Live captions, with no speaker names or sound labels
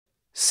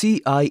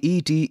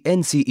CIET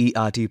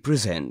NCERT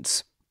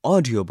presents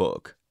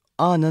audiobook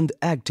Anand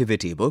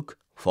Activity Book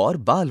for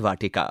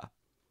Baalvatika.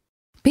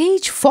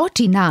 Page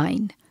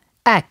 49.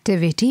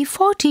 Activity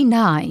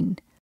 49.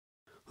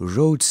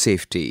 Road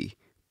Safety.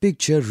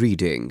 Picture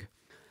Reading.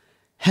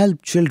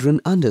 Help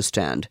children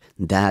understand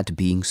that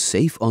being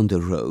safe on the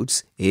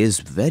roads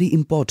is very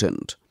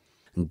important.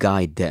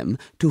 Guide them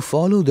to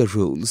follow the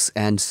rules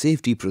and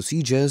safety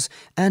procedures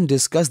and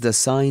discuss the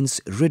signs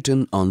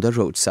written on the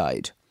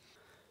roadside.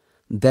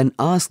 Then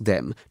ask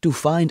them to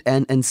find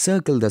and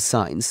encircle the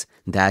signs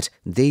that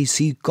they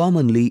see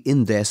commonly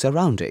in their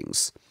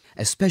surroundings,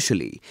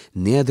 especially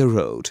near the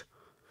road.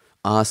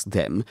 Ask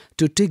them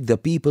to tick the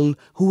people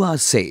who are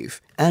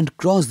safe and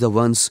cross the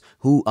ones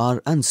who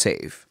are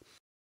unsafe.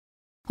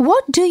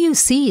 What do you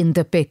see in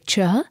the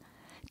picture?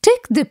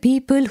 Tick the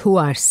people who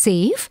are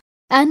safe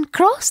and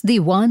cross the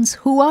ones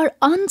who are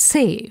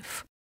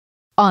unsafe.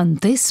 On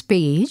this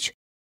page,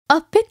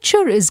 a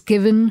picture is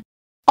given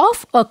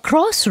of a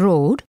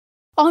crossroad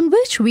on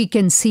which we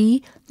can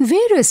see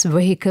various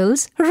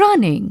vehicles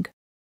running.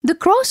 The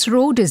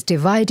crossroad is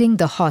dividing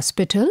the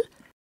hospital,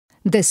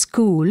 the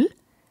school,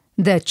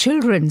 the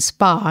children's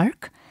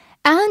park,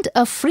 and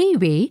a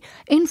freeway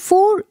in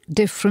 4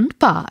 different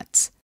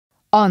parts.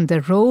 On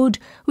the road,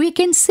 we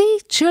can see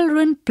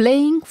children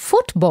playing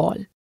football.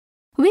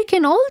 We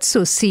can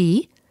also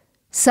see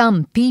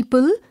some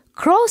people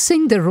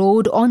crossing the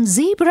road on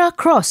zebra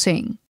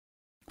crossing,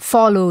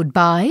 followed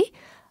by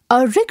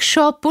a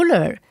rickshaw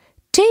puller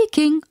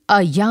taking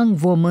a young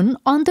woman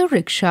on the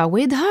rickshaw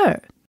with her.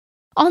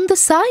 On the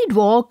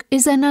sidewalk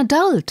is an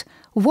adult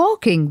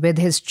walking with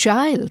his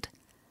child.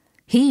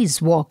 He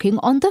is walking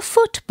on the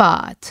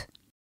footpath.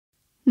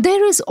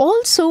 There is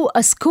also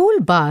a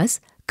school bus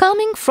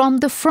coming from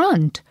the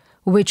front,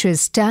 which is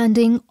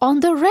standing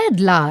on the red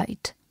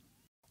light.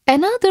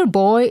 Another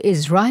boy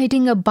is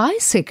riding a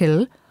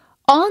bicycle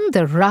on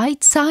the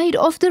right side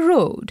of the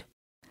road.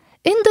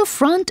 In the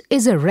front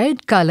is a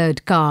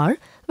red-colored car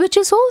which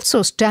is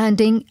also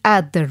standing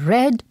at the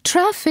red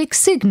traffic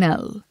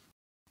signal.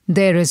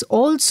 There is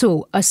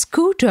also a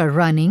scooter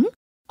running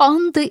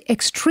on the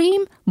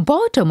extreme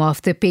bottom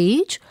of the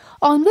page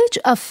on which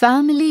a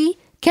family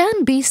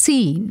can be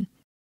seen.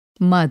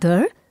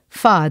 Mother,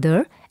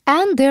 father,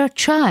 and their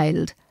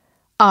child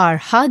are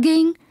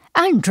hugging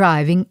and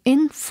driving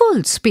in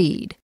full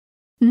speed.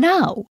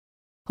 Now,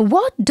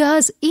 what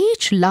does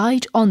each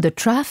light on the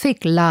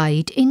traffic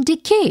light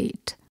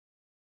indicate?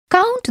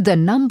 Count the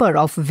number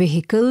of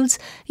vehicles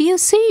you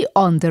see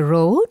on the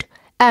road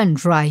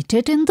and write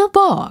it in the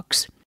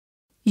box.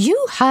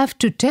 You have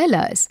to tell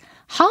us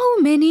how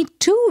many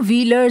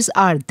 2-wheelers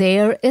are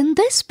there in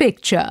this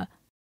picture,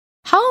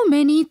 how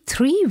many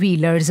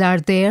 3-wheelers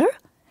are there,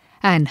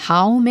 and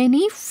how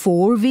many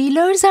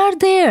 4-wheelers are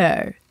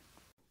there.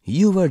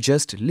 You were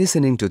just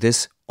listening to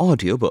this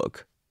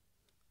audiobook.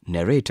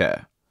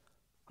 Narrator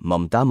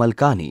Mamta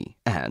Malkani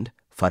and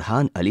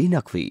Farhan Ali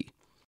Naqvi.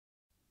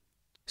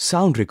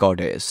 Sound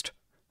recordist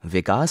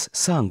Vikas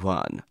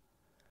Sangwan.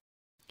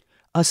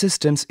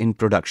 Assistants in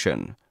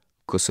production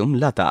Kusum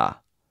Lata.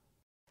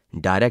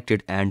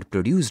 Directed and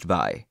produced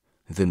by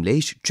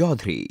Vimlesh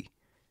Chaudhary.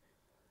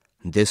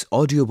 This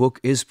audiobook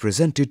is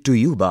presented to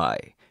you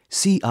by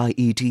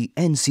CIET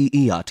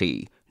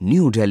NCERT,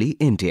 New Delhi,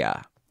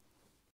 India.